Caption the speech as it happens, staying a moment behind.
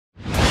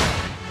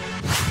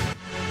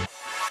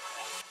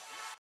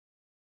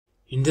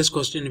In this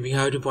question, we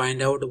have to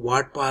find out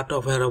what part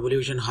of a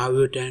revolution have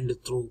you turned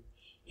through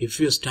if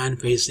you stand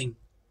facing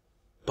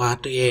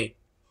part A.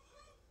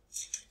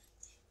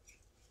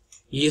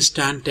 East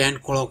and turn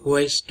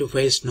clockwise to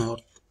face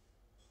north.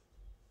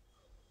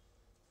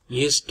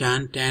 East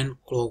and turn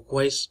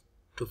clockwise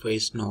to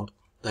face north.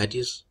 That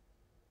is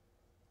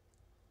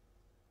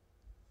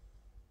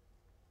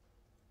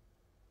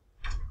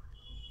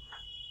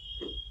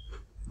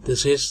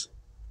this is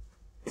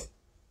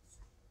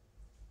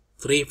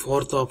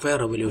 3/4 of a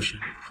revolution,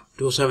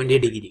 270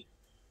 degree.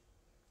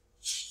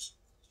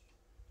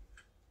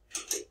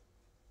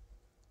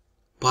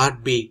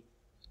 Part B.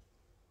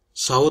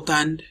 South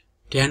and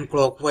turn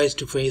clockwise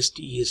to face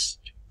east.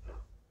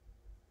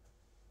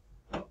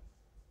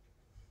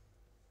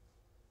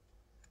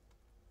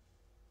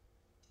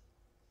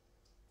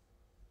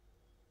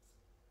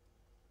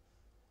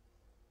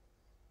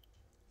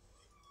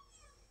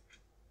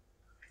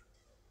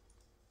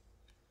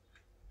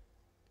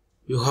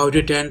 You have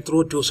to turn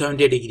through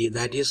 270 degree,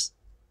 that is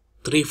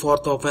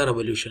 3/4 of a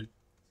revolution.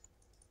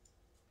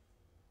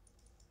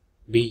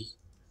 B.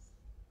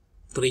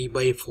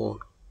 3/4.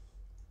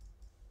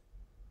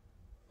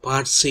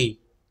 Part C.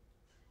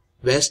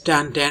 West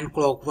and turn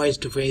clockwise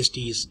to face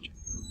east.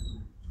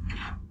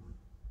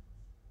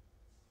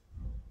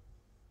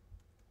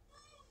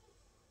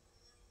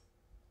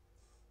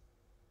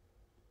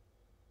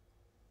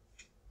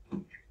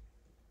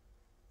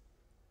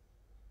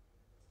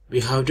 We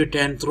have to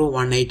turn through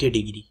 180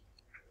 degree.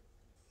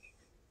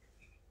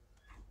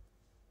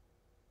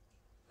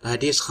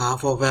 That is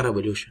half of a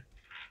revolution.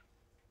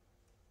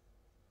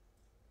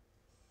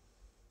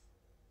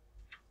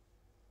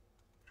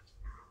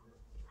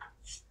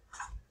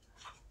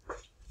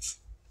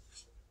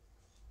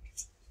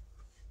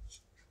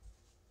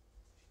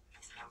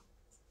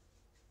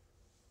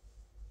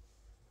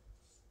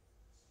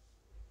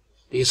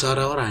 These are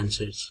our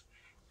answers.